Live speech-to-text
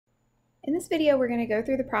In this video, we're going to go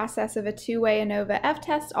through the process of a two-way Anova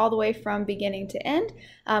F-test all the way from beginning to end,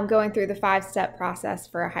 going through the 5-step process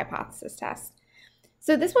for a hypothesis test.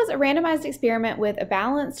 So this was a randomized experiment with a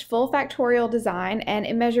balanced full factorial design, and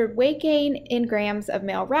it measured weight gain in grams of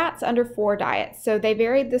male rats under 4 diets. So they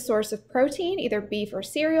varied the source of protein, either beef or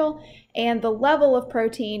cereal, and the level of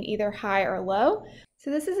protein, either high or low.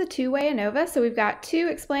 So this is a two-way Anova, so we've got 2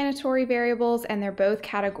 explanatory variables and they're both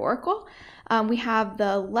categorical. We have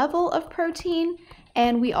the level of protein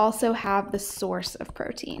and we also have the source of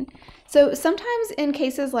protein. So sometimes in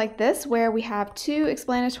cases like this where we have 2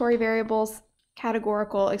 explanatory variables,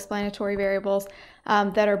 categorical explanatory variables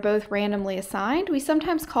that are both randomly assigned, we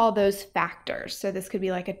sometimes call those factors. So this could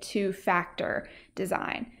be like a 2-factor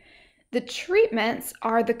design. The treatments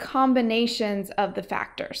are the combinations of the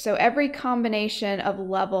factors. So every combination of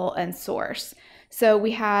level and source. So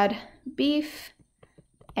we had beef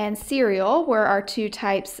and cereal were our 2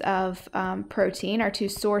 types of protein, our 2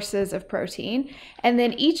 sources of protein. And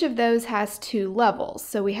then each of those has 2 levels.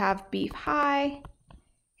 So we have beef high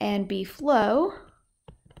and beef low,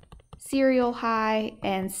 cereal high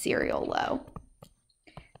and cereal low.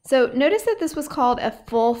 So notice that this was called a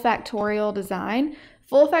full factorial design.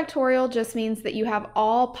 Full factorial just means that you have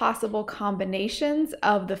all possible combinations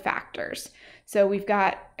of the factors. So we've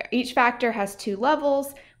got, each factor has 2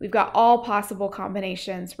 levels. We've got all possible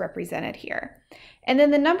combinations represented here. And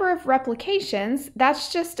then the number of replications,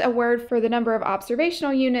 that's just a word for the number of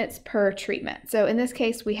observational units per treatment. So in this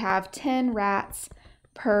case, we have 10 rats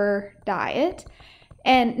per diet.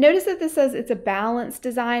 And notice that this says it's a balanced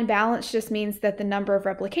design. Balanced just means that the number of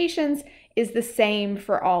replications is the same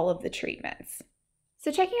for all of the treatments.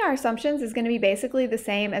 So checking our assumptions is going to be basically the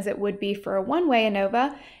same as it would be for a one-way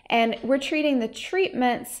Anova, and we're treating the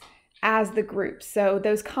treatments as the groups. So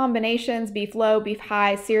those combinations, beef low, beef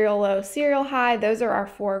high, cereal low, cereal high, those are our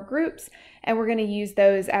 4 groups, and we're going to use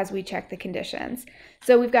those as we check the conditions.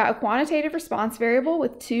 So we've got a quantitative response variable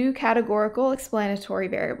with 2 categorical explanatory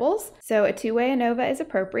variables. So a two-way Anova is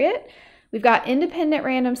appropriate. We've got independent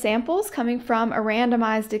random samples coming from a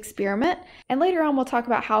randomized experiment. And later on, we'll talk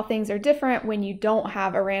about how things are different when you don't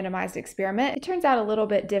have a randomized experiment. It turns out a little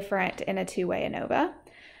bit different in a two-way Anova.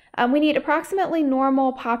 We need approximately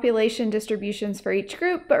normal population distributions for each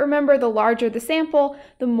group, but remember, the larger the sample,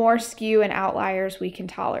 the more skew and outliers we can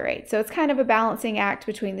tolerate. So it's kind of a balancing act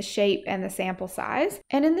between the shape and the sample size.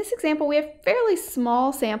 And in this example, we have fairly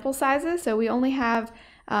small sample sizes, so we only have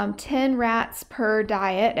 10 rats per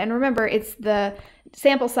diet. And remember, it's the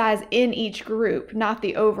sample size in each group, not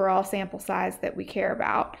the overall sample size that we care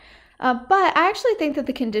about. But I actually think that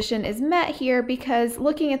the condition is met here because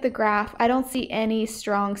looking at the graph, I don't see any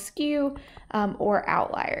strong skew or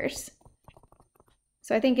outliers.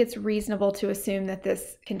 So I think it's reasonable to assume that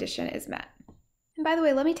this condition is met. And by the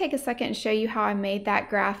way, let me take a second and show you how I made that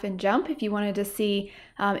graph in JMP if you wanted to see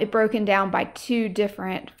it broken down by 2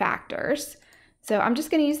 different factors. So I'm just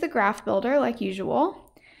going to use the graph builder like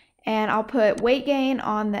usual, and I'll put weight gain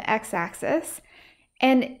on the x-axis.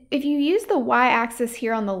 And if you use the y-axis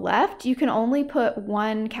here on the left, you can only put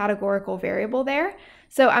 1 categorical variable there.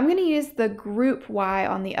 So I'm going to use the group y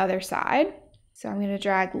on the other side. So I'm going to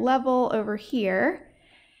drag level over here.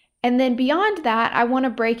 And then beyond that, I want to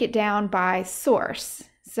break it down by source.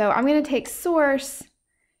 So I'm going to take source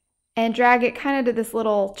and drag it kind of to this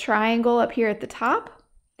little triangle up here at the top.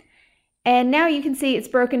 And now you can see it's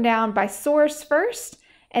broken down by source first,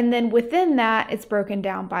 and then within that, it's broken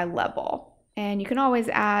down by level. And you can always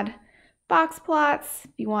add box plots.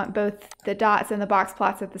 If you want both the dots and the box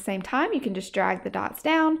plots at the same time, you can just drag the dots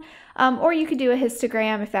down, or you could do a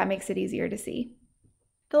histogram if that makes it easier to see.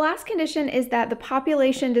 The last condition is that the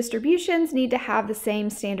population distributions need to have the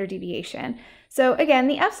same standard deviation. So again,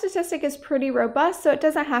 the F statistic is pretty robust, so it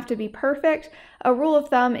doesn't have to be perfect. A rule of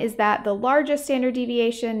thumb is that the largest standard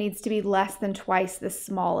deviation needs to be less than twice the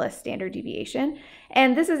smallest standard deviation.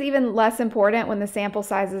 And this is even less important when the sample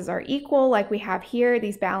sizes are equal, like we have here,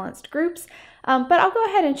 these balanced groups. But I'll go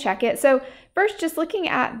ahead and check it. So first, just looking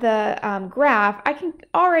at the graph, I can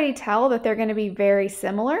already tell that they're going to be very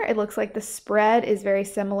similar. It looks like the spread is very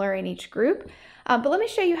similar in each group. But let me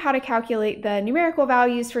show you how to calculate the numerical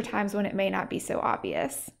values for times when it may not be so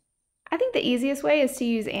obvious. I think the easiest way is to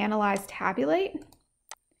use analyze tabulate.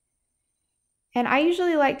 And I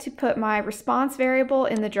usually like to put my response variable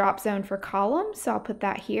in the drop zone for columns, so I'll put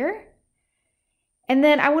that here. And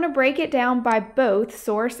then I want to break it down by both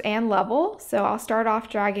source and level. So I'll start off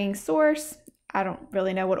dragging source. I don't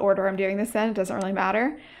really know what order I'm doing this in, it doesn't really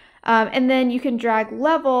matter. And then you can drag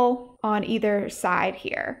level on either side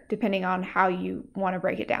here, depending on how you want to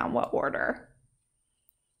break it down, what order.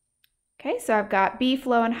 Okay, so I've got beef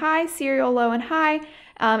low and high, cereal low and high,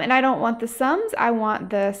 and I don't want the sums, I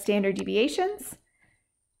want the standard deviations.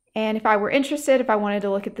 And if I were interested, if I wanted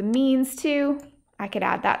to look at the means too, I could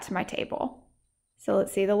add that to my table. So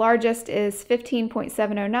let's see, the largest is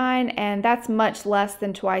 15.709, and that's much less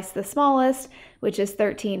than twice the smallest, which is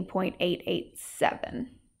 13.887.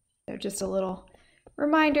 So just a little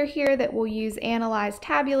reminder here that we'll use analyze,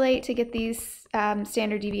 tabulate to get these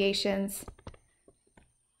standard deviations.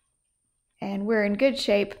 And we're in good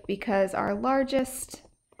shape because our largest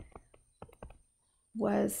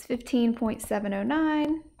was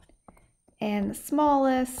 15.709 and the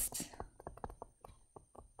smallest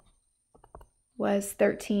was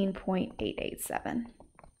 13.887.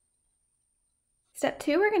 Step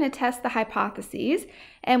 2, we're going to test the hypotheses,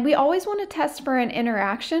 and we always want to test for an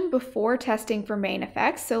interaction before testing for main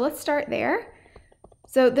effects, so let's start there.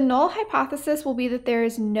 So the null hypothesis will be that there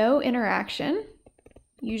is no interaction.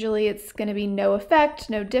 Usually it's going to be no effect,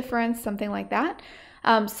 no difference, something like that.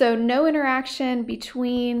 So no interaction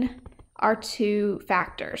between our two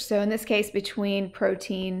factors. So in this case, between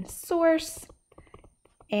protein source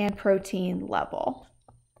and protein level.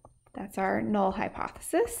 That's our null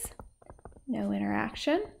hypothesis. No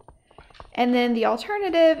interaction. And then the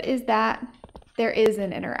alternative is that there is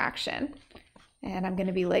an interaction. And I'm going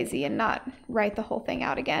to be lazy and not write the whole thing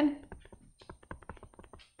out again.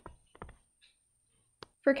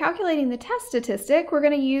 For calculating the test statistic, we're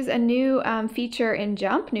going to use a new feature in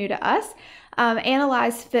JMP, new to us,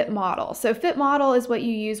 analyze fit model. So fit model is what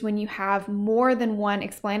you use when you have more than one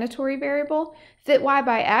explanatory variable. Fit y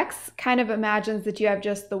by x kind of imagines that you have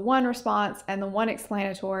just the one response and the one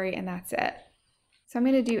explanatory, and that's it. So I'm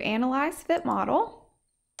going to do analyze fit model,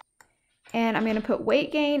 and I'm going to put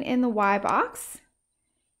weight gain in the y box,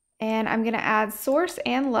 and I'm going to add source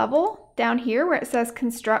and level down here where it says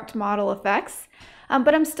construct model effects.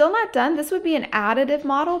 But I'm still not done. This would be an additive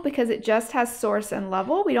model because it just has source and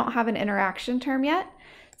level. We don't have an interaction term yet.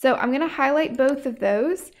 So I'm going to highlight both of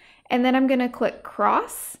those, and then I'm going to click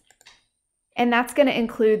cross, and that's going to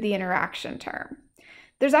include the interaction term.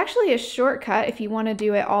 There's actually a shortcut if you want to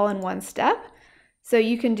do it all in one step. So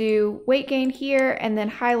you can do weight gain here and then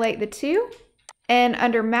highlight the two. And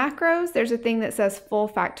under macros, there's a thing that says full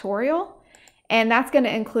factorial, and that's going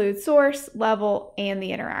to include source, level, and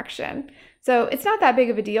the interaction. So it's not that big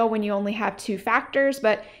of a deal when you only have two factors,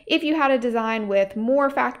 but if you had a design with more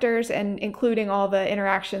factors and including all the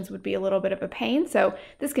interactions would be a little bit of a pain, so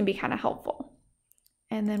this can be kind of helpful.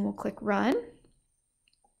 And then we'll click run.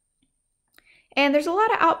 And there's a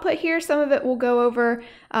lot of output here. Some of it we'll go over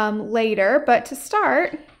later, but to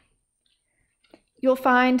start, you'll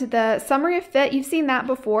find the summary of fit. You've seen that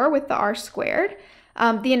before with the R squared.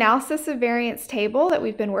 The analysis of variance table that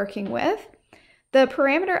we've been working with. The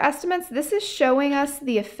parameter estimates, this is showing us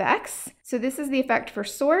the effects. So this is the effect for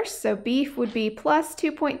source. So beef would be plus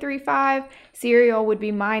 2.35, cereal would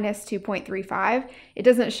be minus 2.35. It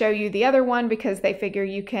doesn't show you the other one because they figure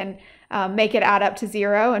you can make it add up to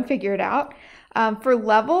 0 and figure it out. For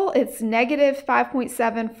level, it's negative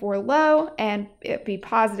 5.7 for low, and it'd be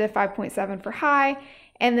positive 5.7 for high.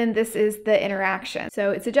 And then this is the interaction.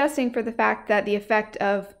 So it's adjusting for the fact that the effect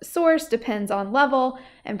of source depends on level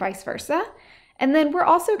and vice versa. And then we're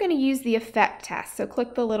also going to use the effect test. So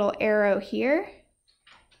click the little arrow here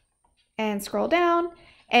and scroll down,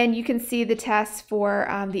 and you can see the test for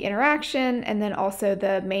the interaction and then also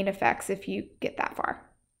the main effects if you get that far.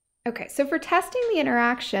 Okay, so for testing the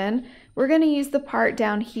interaction, we're going to use the part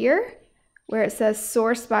down here where it says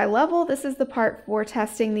source by level. This is the part for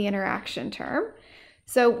testing the interaction term.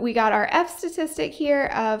 So we got our F statistic here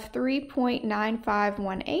of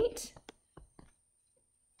 3.9518.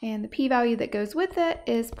 And the p-value that goes with it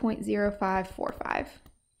is 0.0545.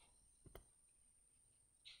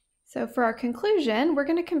 So for our conclusion, we're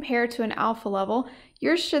going to compare to an alpha level.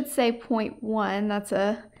 Yours should say 0.1. That's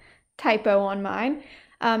a typo on mine.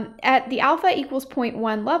 At the alpha equals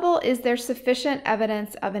 0.1 level, is there sufficient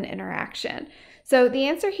evidence of an interaction? So the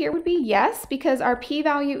answer here would be yes, because our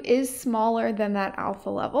p-value is smaller than that alpha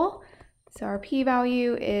level. So our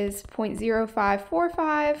p-value is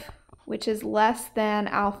 0.0545. which is less than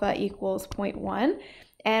alpha equals 0.1.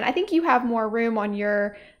 And I think you have more room on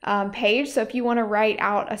your page, so if you want to write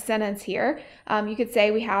out a sentence here, you could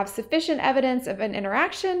say we have sufficient evidence of an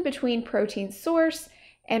interaction between protein source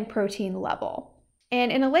and protein level.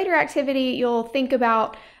 And in a later activity, you'll think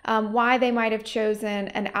about why they might have chosen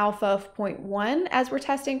an alpha of 0.1 as we're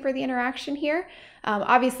testing for the interaction here.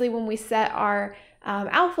 Obviously, when we set our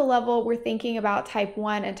alpha level, we're thinking about type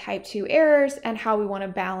 1 and type 2 errors and how we want to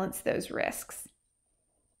balance those risks.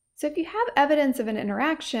 So if you have evidence of an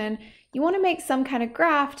interaction, you want to make some kind of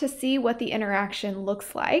graph to see what the interaction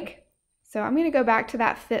looks like. So I'm going to go back to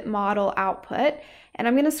that fit model output, and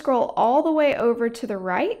I'm going to scroll all the way over to the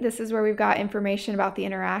right. This is where we've got information about the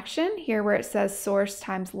interaction, here where it says source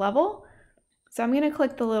times level. So I'm going to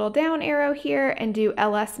click the little down arrow here and do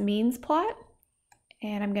LS means plot.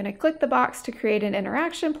 And I'm going to click the box to create an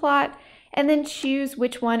interaction plot, and then choose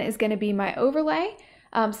which one is going to be my overlay.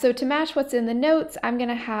 So to match what's in the notes, I'm going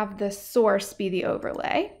to have the source be the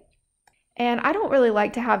overlay. And I don't really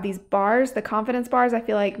like to have these bars, the confidence bars, I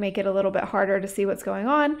feel like make it a little bit harder to see what's going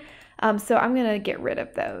on. So I'm going to get rid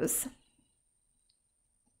of those.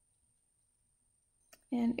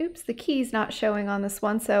 And oops, the key's not showing on this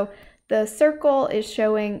one. So the circle is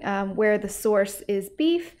showing where the source is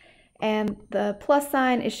beef, and the plus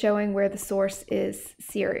sign is showing where the source is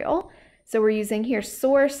cereal. So we're using here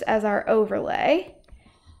source as our overlay.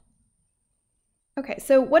 Okay,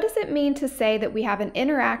 so what does it mean to say that we have an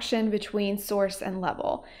interaction between source and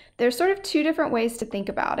level? There's sort of two different ways to think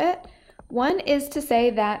about it. One is to say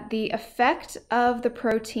that the effect of the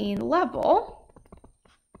protein level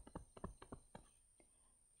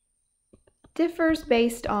differs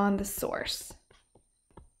based on the source.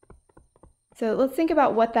 So let's think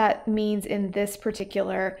about what that means in this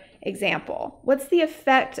particular example. What's the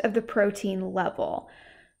effect of the protein level?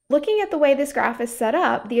 Looking at the way this graph is set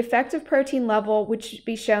up, the effect of protein level would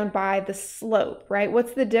be shown by the slope, right?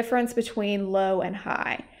 What's the difference between low and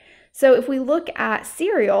high? So if we look at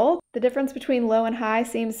cereal, the difference between low and high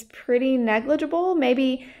seems pretty negligible.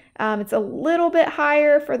 Maybe it's a little bit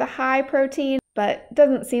higher for the high protein, but it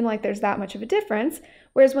doesn't seem like there's that much of a difference.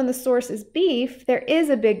 Whereas when the source is beef, there is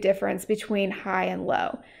a big difference between high and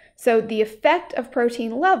low. So the effect of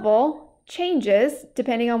protein level changes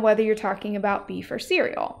depending on whether you're talking about beef or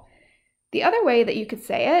cereal. The other way that you could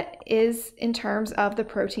say it is in terms of the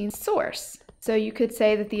protein source. So you could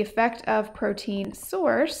say that the effect of protein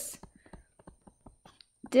source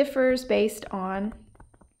differs based on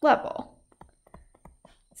level.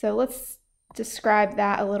 So let's describe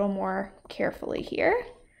that a little more carefully here.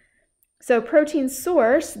 So protein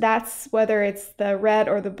source, that's whether it's the red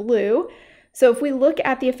or the blue. So if we look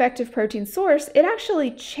at the effective protein source, it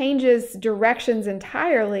actually changes directions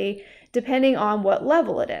entirely depending on what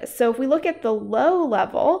level it is. So if we look at the low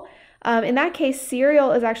level, in that case,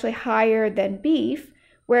 cereal is actually higher than beef,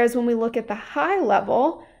 whereas when we look at the high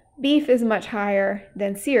level, beef is much higher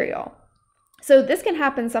than cereal. So this can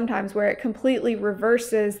happen sometimes where it completely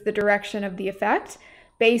reverses the direction of the effect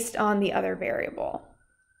based on the other variable.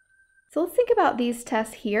 So let's think about these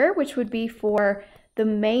tests here, which would be for the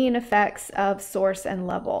main effects of source and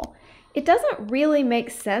level. It doesn't really make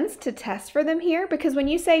sense to test for them here because when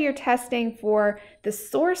you say you're testing for the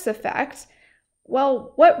source effect,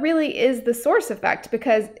 well, what really is the source effect?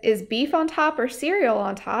 Because is beef on top or cereal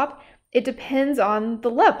on top? It depends on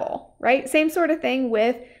the level, right? Same sort of thing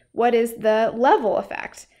with what is the level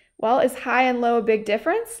effect? Well, is high and low a big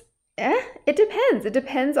difference? It depends. It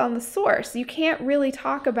depends on the source. You can't really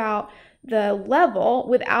talk about the level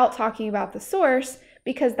without talking about the source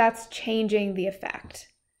because that's changing the effect.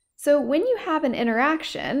 So when you have an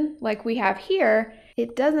interaction like we have here,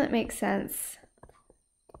 it doesn't make sense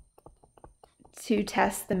to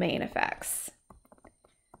test the main effects.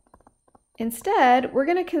 Instead, we're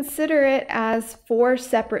going to consider it as 4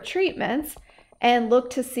 separate treatments and look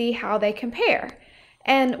to see how they compare.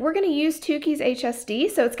 And we're going to use Tukey's HSD,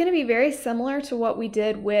 so it's going to be very similar to what we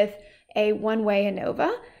did with a one-way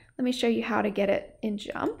Anova. Let me show you how to get it in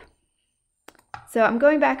JMP. So I'm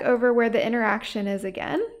going back over where the interaction is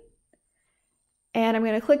again, and I'm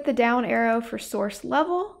going to click the down arrow for source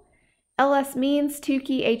level. LS means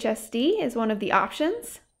Tukey HSD is one of the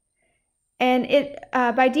options. And it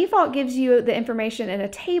by default gives you the information in a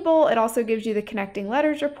table. It also gives you the connecting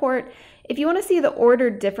letters report. If you want to see the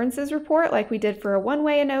ordered differences report like we did for a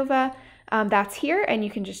one-way Anova, that's here and you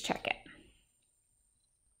can just check it.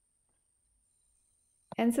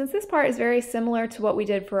 And since this part is very similar to what we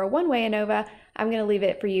did for a one-way Anova, I'm going to leave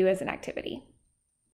it for you as an activity.